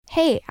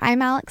Hey,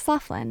 I'm Alex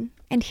Laughlin,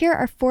 and here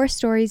are 4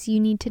 stories you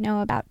need to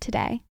know about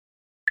today.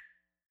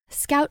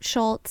 Scout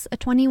Schultz, a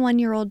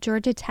 21-year-old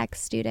Georgia Tech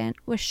student,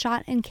 was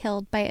shot and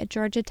killed by a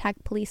Georgia Tech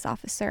police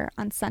officer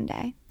on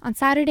Sunday. On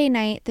Saturday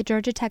night, the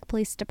Georgia Tech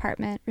Police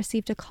Department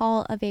received a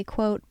call of a,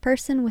 quote,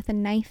 person with a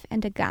knife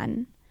and a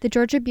gun. The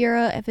Georgia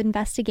Bureau of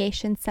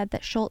Investigation said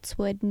that Schultz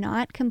would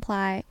not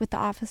comply with the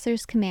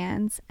officer's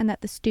commands and that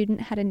the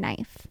student had a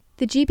knife.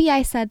 The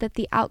GBI said that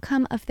the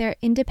outcome of their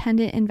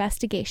independent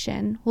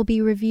investigation will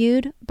be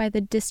reviewed by the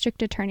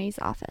district attorney's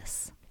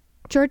office.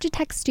 Georgia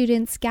Tech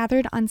students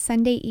gathered on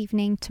Sunday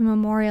evening to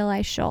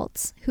memorialize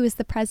Schultz, who is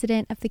the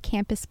president of the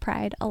Campus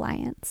Pride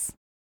Alliance.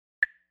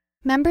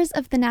 Members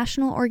of the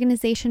National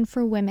Organization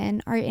for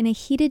Women are in a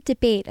heated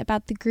debate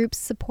about the group's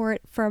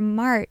support for a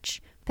march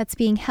that's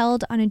being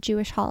held on a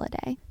Jewish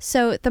holiday.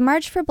 So, the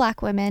March for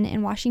Black Women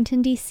in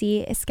Washington,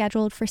 D.C. is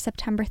scheduled for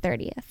September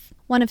 30th.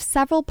 One of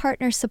several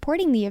partners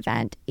supporting the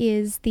event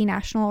is the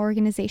National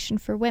Organization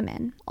for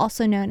Women,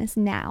 also known as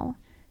NOW.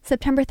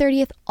 September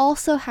 30th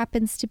also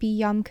happens to be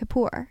Yom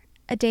Kippur,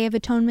 a day of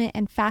atonement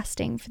and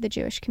fasting for the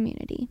Jewish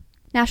community.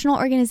 National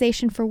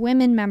Organization for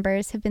Women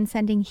members have been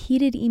sending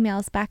heated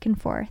emails back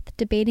and forth,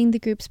 debating the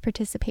group's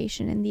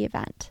participation in the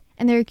event.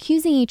 And they're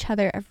accusing each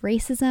other of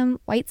racism,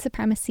 white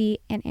supremacy,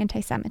 and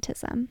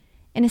anti-Semitism.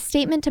 In a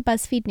statement to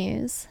BuzzFeed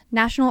News,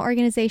 National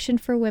Organization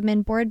for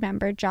Women board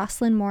member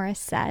Jocelyn Morris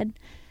said,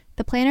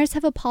 "The planners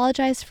have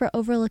apologized for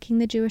overlooking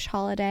the Jewish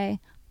holiday,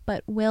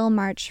 but will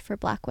march for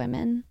Black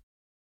women."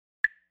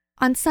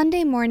 On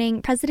Sunday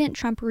morning, President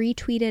Trump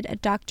retweeted a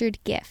doctored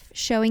GIF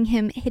showing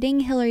him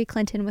hitting Hillary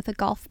Clinton with a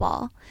golf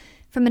ball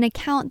from an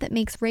account that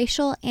makes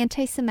racial,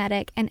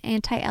 anti-Semitic, and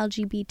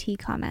anti-LGBT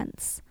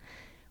comments.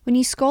 When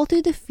you scroll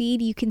through the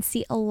feed, you can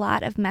see a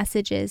lot of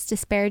messages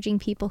disparaging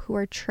people who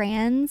are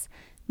trans,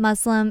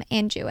 Muslim,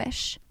 and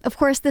Jewish. Of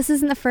course, this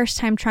isn't the first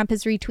time Trump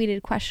has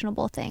retweeted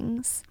questionable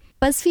things.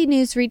 BuzzFeed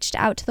News reached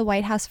out to the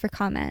White House for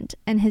comment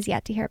and has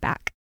yet to hear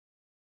back.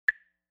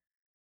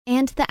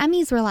 And the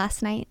Emmys were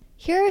last night.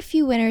 Here are a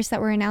few winners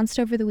that were announced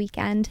over the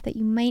weekend that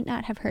you might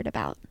not have heard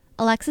about.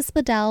 Alexis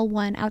Bledel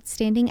won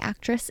Outstanding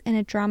Actress in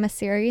a Drama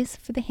Series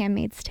for The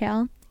Handmaid's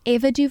Tale.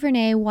 Ava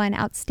DuVernay won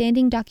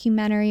Outstanding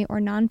Documentary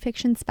or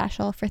Nonfiction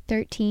Special for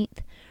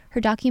 13th,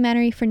 her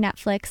documentary for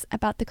Netflix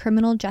about the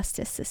criminal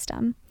justice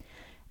system.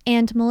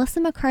 And Melissa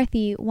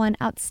McCarthy won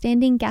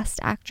Outstanding Guest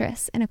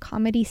Actress in a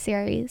Comedy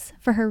Series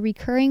for her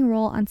recurring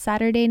role on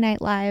Saturday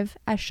Night Live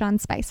as Sean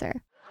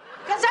Spicer.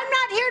 Because I'm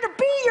not here to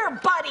be your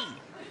buddy.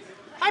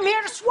 I'm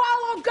here to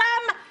swallow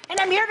gum, and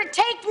I'm here to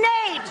take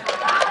names.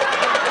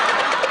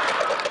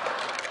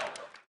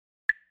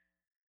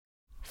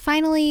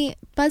 Finally,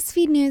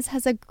 BuzzFeed News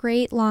has a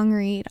great long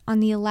read on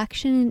the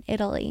election in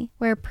Italy,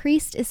 where a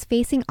priest is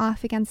facing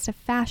off against a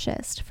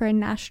fascist for a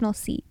national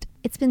seat.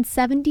 It's been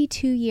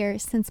 72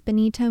 years since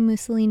Benito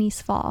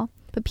Mussolini's fall,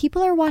 but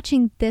people are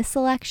watching this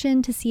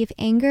election to see if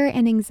anger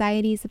and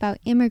anxieties about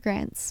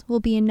immigrants will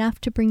be enough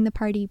to bring the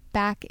party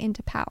back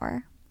into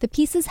power. The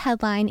piece's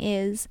headline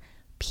is,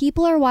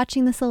 "People are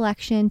watching this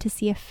election to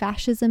see if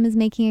fascism is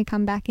making a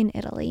comeback in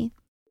Italy."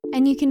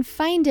 And you can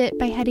find it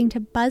by heading to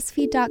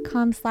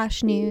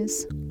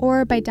buzzfeed.com/news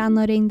or by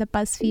downloading the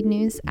BuzzFeed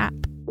News app.